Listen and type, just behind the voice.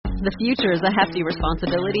The future is a hefty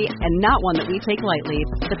responsibility and not one that we take lightly.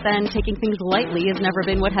 But then, taking things lightly has never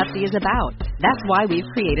been what Hefty is about. That's why we've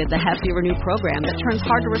created the Hefty Renew program that turns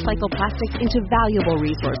hard-to-recycle plastics into valuable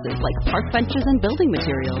resources like park benches and building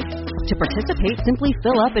materials. To participate, simply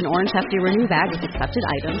fill up an orange Hefty Renew bag with accepted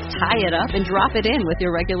items, tie it up, and drop it in with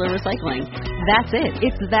your regular recycling. That's it.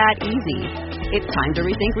 It's that easy. It's time to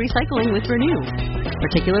rethink recycling with Renew.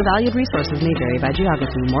 Particular valued resources may vary by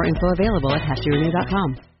geography. More info available at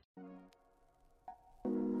heftyrenew.com.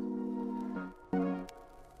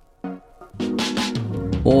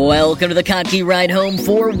 Welcome to the Kottke Ride Home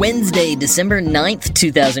for Wednesday, December 9th,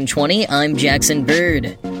 2020. I'm Jackson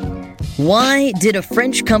Bird. Why did a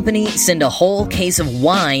French company send a whole case of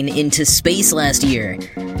wine into space last year?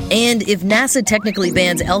 And if NASA technically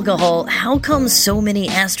bans alcohol, how come so many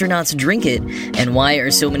astronauts drink it? And why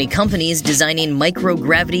are so many companies designing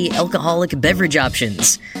microgravity alcoholic beverage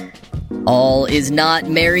options? All is not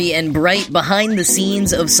merry and bright behind the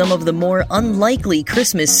scenes of some of the more unlikely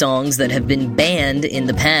Christmas songs that have been banned in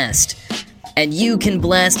the past. And you can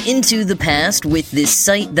blast into the past with this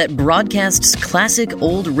site that broadcasts classic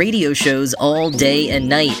old radio shows all day and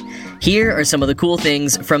night. Here are some of the cool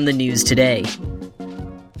things from the news today.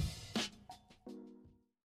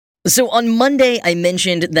 So on Monday, I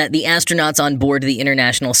mentioned that the astronauts on board the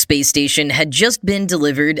International Space Station had just been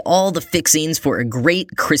delivered all the fixings for a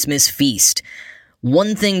great Christmas feast.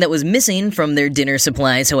 One thing that was missing from their dinner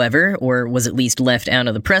supplies, however, or was at least left out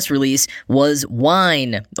of the press release, was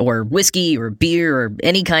wine, or whiskey, or beer, or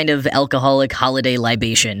any kind of alcoholic holiday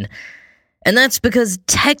libation. And that's because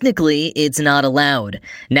technically it's not allowed.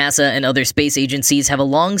 NASA and other space agencies have a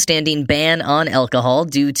long-standing ban on alcohol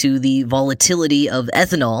due to the volatility of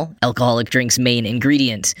ethanol, alcoholic drink's main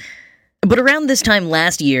ingredient. But around this time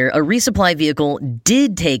last year, a resupply vehicle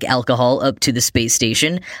did take alcohol up to the space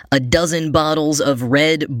station, 12 bottles of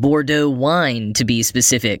red Bordeaux wine, to be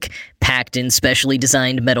specific. Packed in specially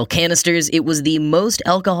designed metal canisters, it was the most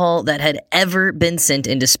alcohol that had ever been sent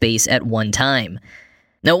into space at one time.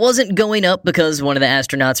 Now, it wasn't going up because one of the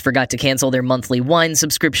astronauts forgot to cancel their monthly wine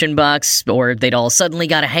subscription box, or they'd all suddenly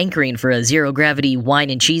got a hankering for a zero-gravity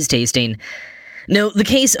wine and cheese tasting. No, the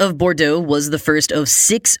case of Bordeaux was the first of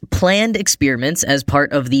 6 planned experiments as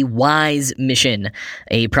part of the WISE mission,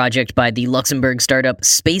 a project by the Luxembourg startup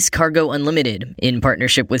Space Cargo Unlimited, in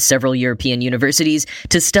partnership with several European universities,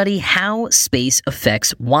 to study how space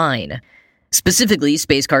affects wine. Specifically,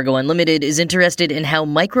 Space Cargo Unlimited is interested in how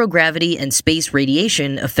microgravity and space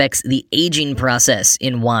radiation affects the aging process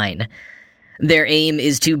in wine. Their aim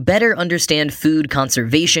is to better understand food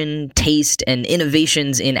conservation, taste, and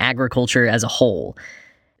innovations in agriculture as a whole.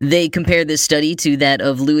 They compare this study to that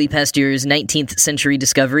of Louis Pasteur's 19th century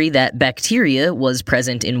discovery that bacteria was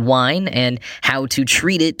present in wine and how to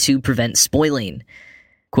treat it to prevent spoiling.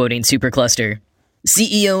 Quoting Supercluster,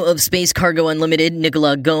 CEO of Space Cargo Unlimited,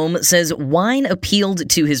 Nicolas Gaume, says wine appealed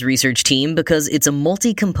to his research team because it's a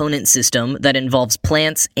multi-component system that involves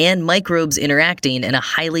plants and microbes interacting in a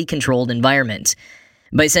highly controlled environment.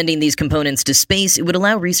 By sending these components to space, it would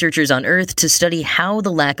allow researchers on Earth to study how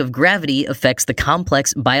the lack of gravity affects the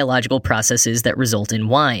complex biological processes that result in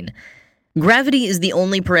wine. Gravity is the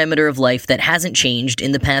only parameter of life that hasn't changed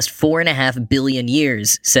in the past 4.5 billion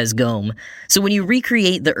years, says Gaume. So when you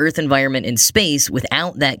recreate the Earth environment in space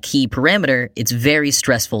without that key parameter, it's very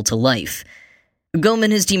stressful to life. Gaume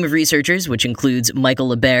and his team of researchers, which includes Michael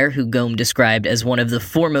Lebert, who Gaume described as one of the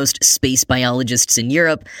foremost space biologists in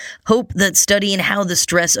Europe, hope that studying how the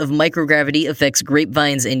stress of microgravity affects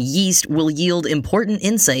grapevines and yeast will yield important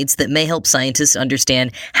insights that may help scientists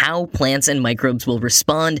understand how plants and microbes will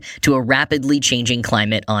respond to a rapidly changing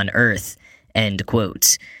climate on Earth. End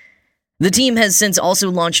quote. The team has since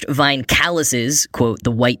also launched vine calyces, quote,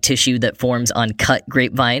 the white tissue that forms on cut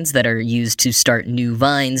grapevines that are used to start new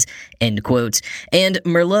vines, end quote, and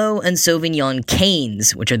Merlot and Sauvignon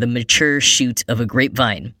canes, which are the mature shoot of a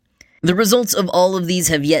grapevine. The results of all of these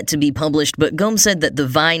have yet to be published, but Gaume said that the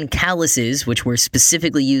vine calyces, which were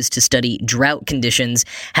specifically used to study drought conditions,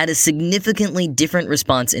 had a significantly different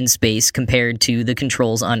response in space compared to the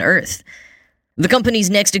controls on Earth. The company's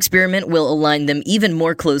next experiment will align them even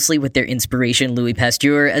more closely with their inspiration, Louis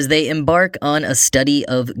Pasteur, as they embark on a study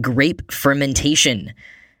of grape fermentation.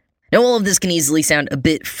 Now, all of this can easily sound a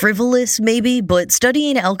bit frivolous, maybe, but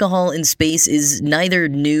studying alcohol in space is neither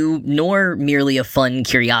new nor merely a fun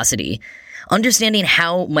curiosity. Understanding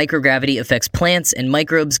how microgravity affects plants and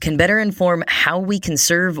microbes can better inform how we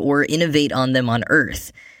conserve or innovate on them on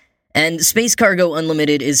Earth. And Space Cargo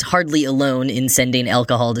Unlimited is hardly alone in sending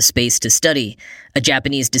alcohol to space to study. A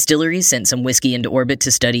Japanese distillery sent some whiskey into orbit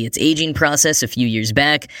to study its aging process a few years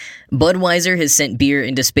back. Budweiser has sent beer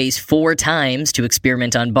into space 4 times to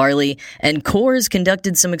experiment on barley, and Coors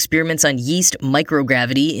conducted some experiments on yeast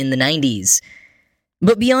microgravity in the 90s.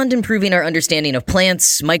 But beyond improving our understanding of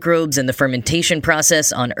plants, microbes, and the fermentation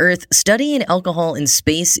process on Earth, studying alcohol in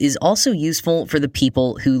space is also useful for the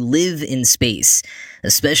people who live in space,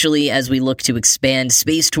 especially as we look to expand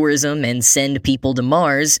space tourism and send people to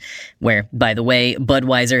Mars, where, by the way,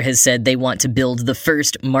 Budweiser has said they want to build the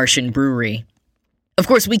first Martian brewery. Of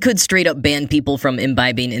course, we could straight up ban people from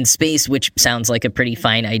imbibing in space, which sounds like a pretty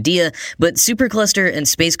fine idea, but Supercluster and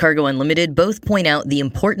Space Cargo Unlimited both point out the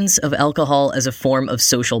importance of alcohol as a form of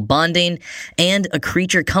social bonding and a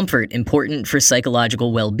creature comfort important for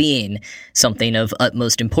psychological well-being, something of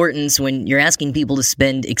utmost importance when you're asking people to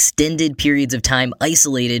spend extended periods of time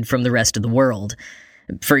isolated from the rest of the world.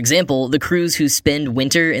 For example, the crews who spend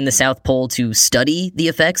winter in the South Pole to study the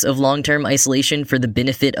effects of long-term isolation for the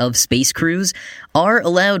benefit of space crews are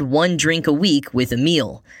allowed 1 drink a week with a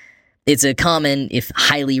meal. It's a common, if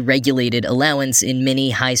highly regulated, allowance in many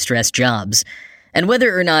high-stress jobs. And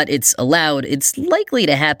whether or not it's allowed, it's likely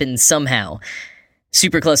to happen somehow.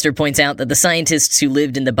 Supercluster points out that the scientists who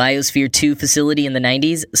lived in the Biosphere 2 facility in the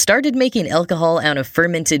 90s started making alcohol out of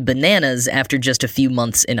fermented bananas after just a few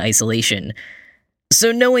months in isolation.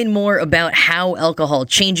 So knowing more about how alcohol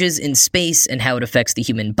changes in space and how it affects the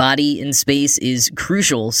human body in space is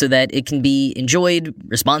crucial so that it can be enjoyed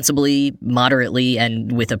responsibly, moderately,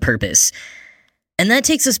 and with a purpose. And that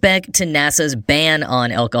takes us back to NASA's ban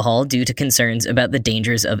on alcohol due to concerns about the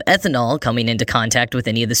dangers of ethanol coming into contact with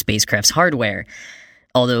any of the spacecraft's hardware.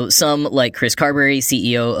 Although some, like Chris Carberry,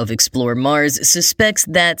 CEO of Explore Mars, suspects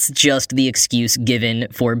that's just the excuse given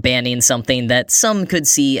for banning something that some could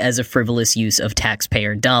see as a frivolous use of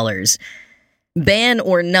taxpayer dollars. Ban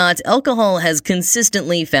or not, alcohol has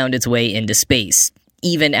consistently found its way into space,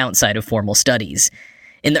 even outside of formal studies.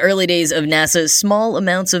 In the early days of NASA, small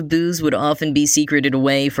amounts of booze would often be secreted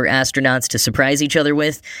away for astronauts to surprise each other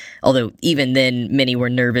with, although even then, many were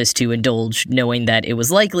nervous to indulge, knowing that it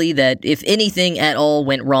was likely that if anything at all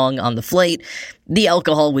went wrong on the flight, the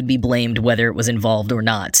alcohol would be blamed whether it was involved or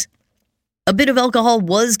not. A bit of alcohol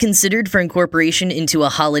was considered for incorporation into a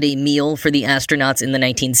holiday meal for the astronauts in the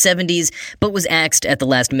 1970s, but was axed at the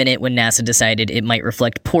last minute when NASA decided it might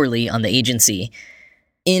reflect poorly on the agency.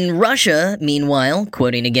 In Russia, meanwhile,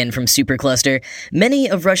 quoting again from Supercluster, many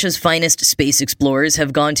of Russia's finest space explorers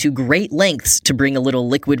have gone to great lengths to bring a little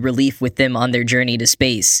liquid relief with them on their journey to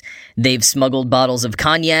space. They've smuggled bottles of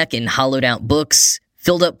cognac in hollowed-out books,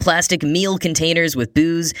 filled up plastic meal containers with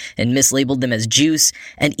booze and mislabeled them as juice,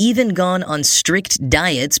 and even gone on strict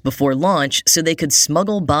diets before launch so they could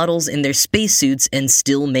smuggle bottles in their spacesuits and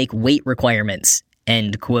still make weight requirements.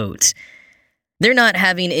 End quote. They're not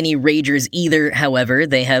having any ragers either, however.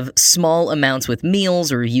 They have small amounts with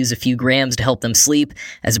meals or use a few grams to help them sleep,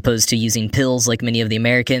 as opposed to using pills like many of the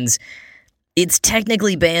Americans. It's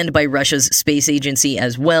technically banned by Russia's space agency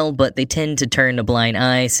as well, but they tend to turn a blind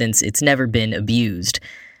eye since it's never been abused.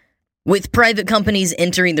 With private companies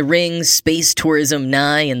entering the ring, space tourism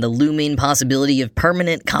nigh, and the looming possibility of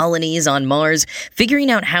permanent colonies on Mars, figuring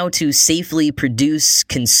out how to safely produce,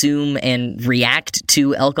 consume, and react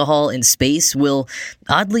to alcohol in space will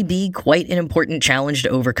oddly be quite an important challenge to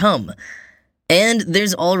overcome. And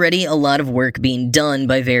there's already a lot of work being done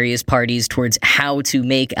by various parties towards how to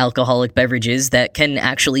make alcoholic beverages that can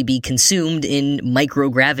actually be consumed in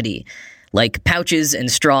microgravity. Like pouches and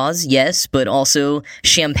straws, yes, but also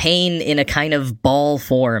champagne in a kind of ball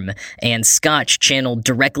form and scotch channeled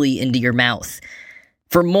directly into your mouth.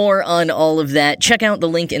 For more on all of that, check out the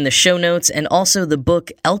link in the show notes and also the book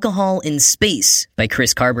Alcohol in Space by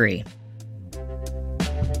Chris Carberry.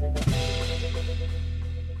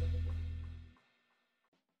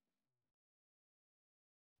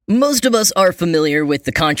 Most of us are familiar with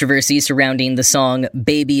the controversy surrounding the song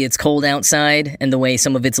Baby It's Cold Outside and the way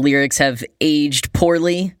some of its lyrics have aged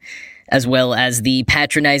poorly, as well as the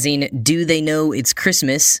patronizing Do They Know It's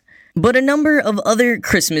Christmas? But a number of other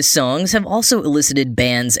Christmas songs have also elicited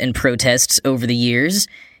bans and protests over the years.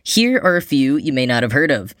 Here are a few you may not have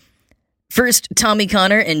heard of. First, Tommy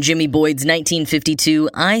Connor and Jimmy Boyd's 1952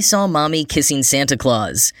 I Saw Mommy Kissing Santa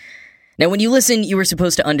Claus. Now, when you listen, you were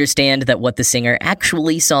supposed to understand that what the singer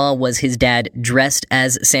actually saw was his dad dressed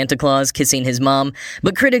as Santa Claus kissing his mom,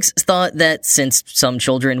 but critics thought that since some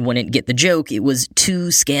children wouldn't get the joke, it was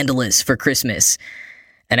too scandalous for Christmas.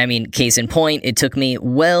 And I mean, case in point, it took me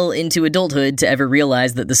well into adulthood to ever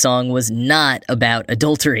realize that the song was not about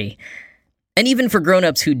adultery. And even for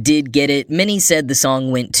grown-ups who did get it, many said the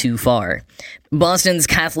song went too far. Boston's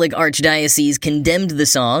Catholic Archdiocese condemned the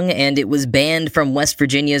song, and it was banned from West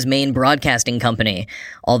Virginia's main broadcasting company.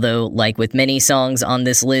 Although, like with many songs on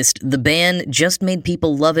this list, the ban just made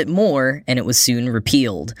people love it more, and it was soon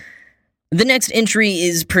repealed. The next entry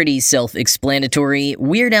is pretty self-explanatory: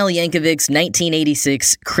 Weird Al Yankovic's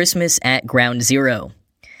 1986 Christmas at Ground Zero.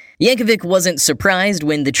 Yankovic wasn't surprised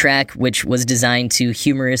when the track, which was designed to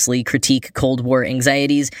humorously critique Cold War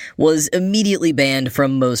anxieties, was immediately banned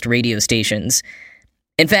from most radio stations.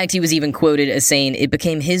 In fact, he was even quoted as saying it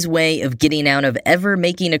became his way of getting out of ever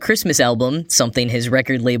making a Christmas album, something his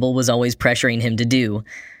record label was always pressuring him to do.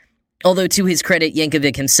 Although, to his credit,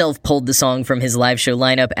 Yankovic himself pulled the song from his live show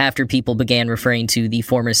lineup after people began referring to the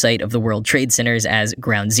former site of the World Trade Centers as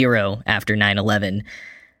Ground Zero after 9/11.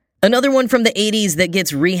 Another one from the 80s that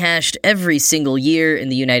gets rehashed every single year, in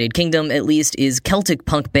the United Kingdom at least, is Celtic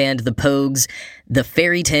punk band The Pogues' The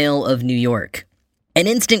Fairy Tale of New York. An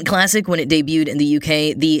instant classic when it debuted in the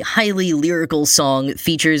UK, the highly lyrical song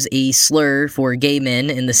features a slur for gay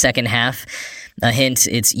men in the second half. A hint,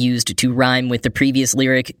 it's used to rhyme with the previous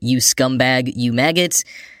lyric, "You scumbag, you maggot,"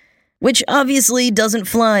 which obviously doesn't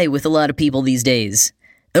fly with a lot of people these days.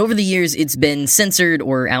 Over the years, it's been censored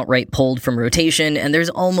or outright pulled from rotation, and there's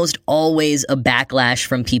almost always a backlash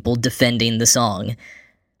from people defending the song.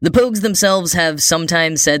 The Pogues themselves have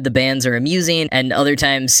sometimes said the bands are amusing, and other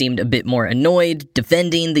times seemed a bit more annoyed,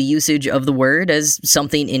 defending the usage of the word as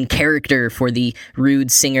something in character for the rude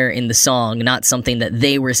singer in the song, not something that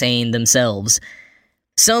they were saying themselves.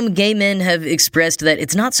 Some gay men have expressed that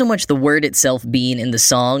it's not so much the word itself being in the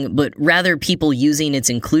song, but rather people using its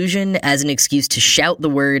inclusion as an excuse to shout the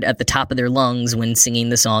word at the top of their lungs when singing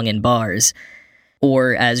the song in bars.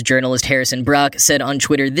 Or, as journalist Harrison Brock said on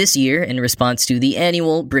Twitter this year in response to the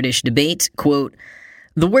annual British debate, quote,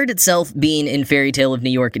 "The word itself being in Fairy Tale of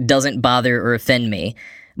New York doesn't bother or offend me,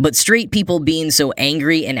 but straight people being so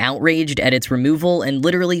angry and outraged at its removal and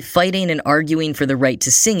literally fighting and arguing for the right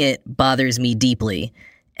to sing it bothers me deeply."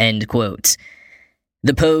 End quote.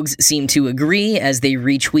 The Pogues seem to agree as they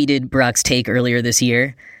retweeted Brock's take earlier this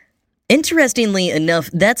year. Interestingly enough,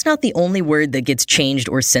 that's not the only word that gets changed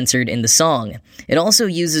or censored in the song. It also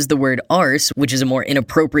uses the word arse, which is a more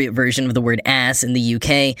inappropriate version of the word ass in the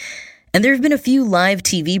UK, and there have been a few live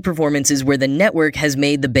TV performances where the network has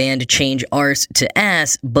made the band change arse to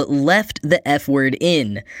ass, but left the F word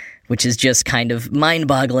in, which is just kind of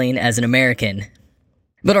mind-boggling as an American.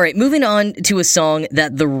 But alright, moving on to a song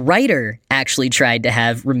that the writer actually tried to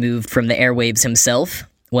have removed from the airwaves himself.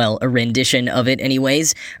 Well, a rendition of it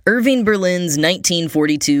anyways. Irving Berlin's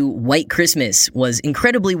 1942 White Christmas was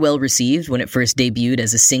incredibly well received when it first debuted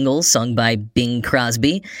as a single sung by Bing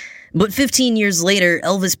Crosby. But 15 years later,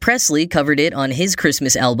 Elvis Presley covered it on his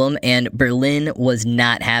Christmas album, and Berlin was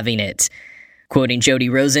not having it. Quoting Jody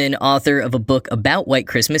Rosen, author of a book about White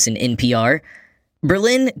Christmas in NPR,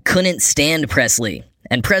 "Berlin couldn't stand Presley.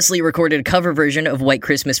 And Presley recorded a cover version of White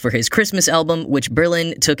Christmas for his Christmas album, which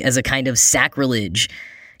Berlin took as a kind of sacrilege.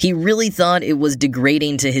 He really thought it was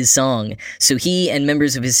degrading to his song, so he and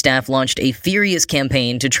members of his staff launched a furious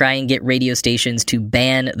campaign to try and get radio stations to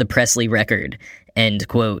ban the Presley record." End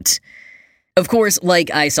quote. Of course,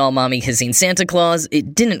 like I Saw Mommy Kissing Santa Claus,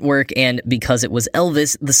 it didn't work, and because it was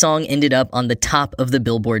Elvis, the song ended up on the top of the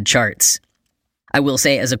Billboard charts. I will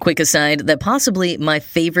say, as a quick aside, that possibly my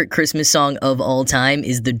favorite Christmas song of all time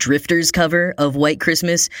is the Drifters cover of White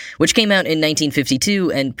Christmas, which came out in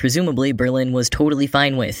 1952 and presumably Berlin was totally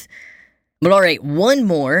fine with. But alright, one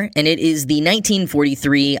more, and it is the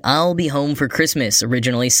 1943 I'll Be Home for Christmas,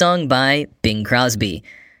 originally sung by Bing Crosby.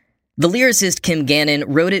 The lyricist Kim Gannon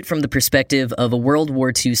wrote it from the perspective of a World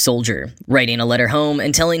War II soldier, writing a letter home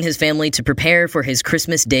and telling his family to prepare for his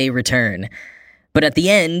Christmas Day return. But at the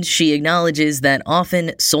end, she acknowledges that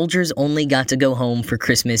often soldiers only got to go home for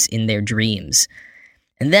Christmas in their dreams.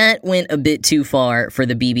 And that went a bit too far for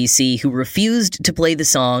the BBC, who refused to play the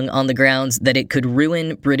song on the grounds that it could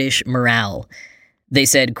ruin British morale. They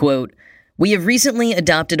said, quote, "We have recently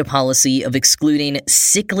adopted a policy of excluding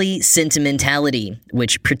sickly sentimentality,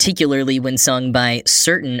 which, particularly when sung by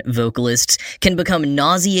certain vocalists, can become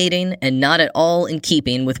nauseating and not at all in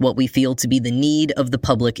keeping with what we feel to be the need of the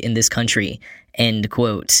public in this country." End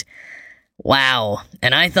quote. Wow,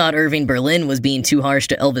 and I thought Irving Berlin was being too harsh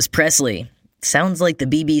to Elvis Presley. Sounds like the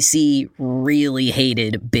BBC really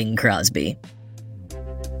hated Bing Crosby.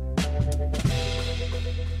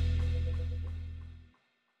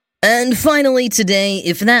 And finally today,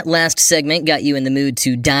 if that last segment got you in the mood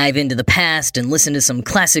to dive into the past and listen to some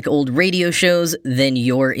classic old radio shows, then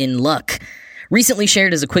you're in luck. Recently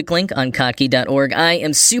shared as a quick link on Kottke.org, I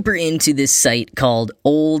am super into this site called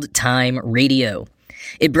Old Time Radio.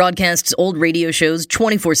 It broadcasts old radio shows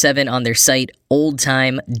 24/7 on their site,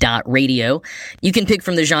 oldtime.radio. You can pick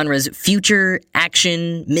from the genres future,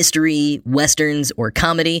 action, mystery, westerns, or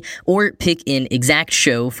comedy, or pick an exact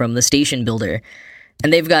show from the station builder.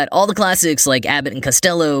 And they've got all the classics like Abbott and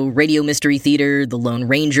Costello, Radio Mystery Theater, The Lone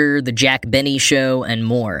Ranger, The Jack Benny Show, and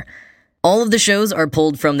more. All of the shows are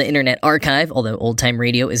pulled from the Internet Archive, although Old Time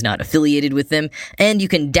Radio is not affiliated with them, and you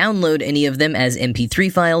can download any of them as MP3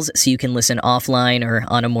 files so you can listen offline or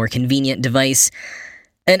on a more convenient device.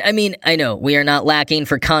 And I mean, I know, we are not lacking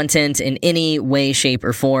for content in any way, shape,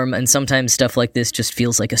 or form, and sometimes stuff like this just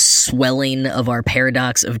feels like a swelling of our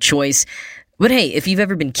paradox of choice. But hey, if you've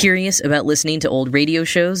ever been curious about listening to old radio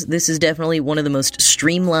shows, this is definitely one of the most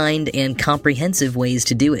streamlined and comprehensive ways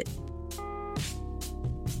to do it.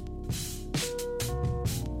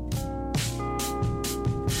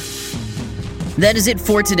 That is it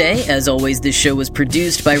for today. As always, this show was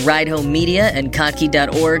produced by Ride Home Media and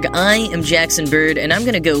Kottke.org. I am Jackson Bird, and I'm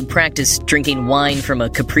going to go practice drinking wine from a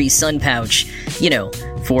Capri Sun pouch,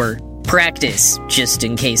 for practice, just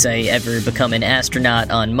in case I ever become an astronaut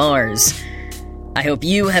on Mars. I hope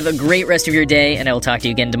you have a great rest of your day, and I will talk to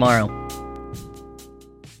you again tomorrow.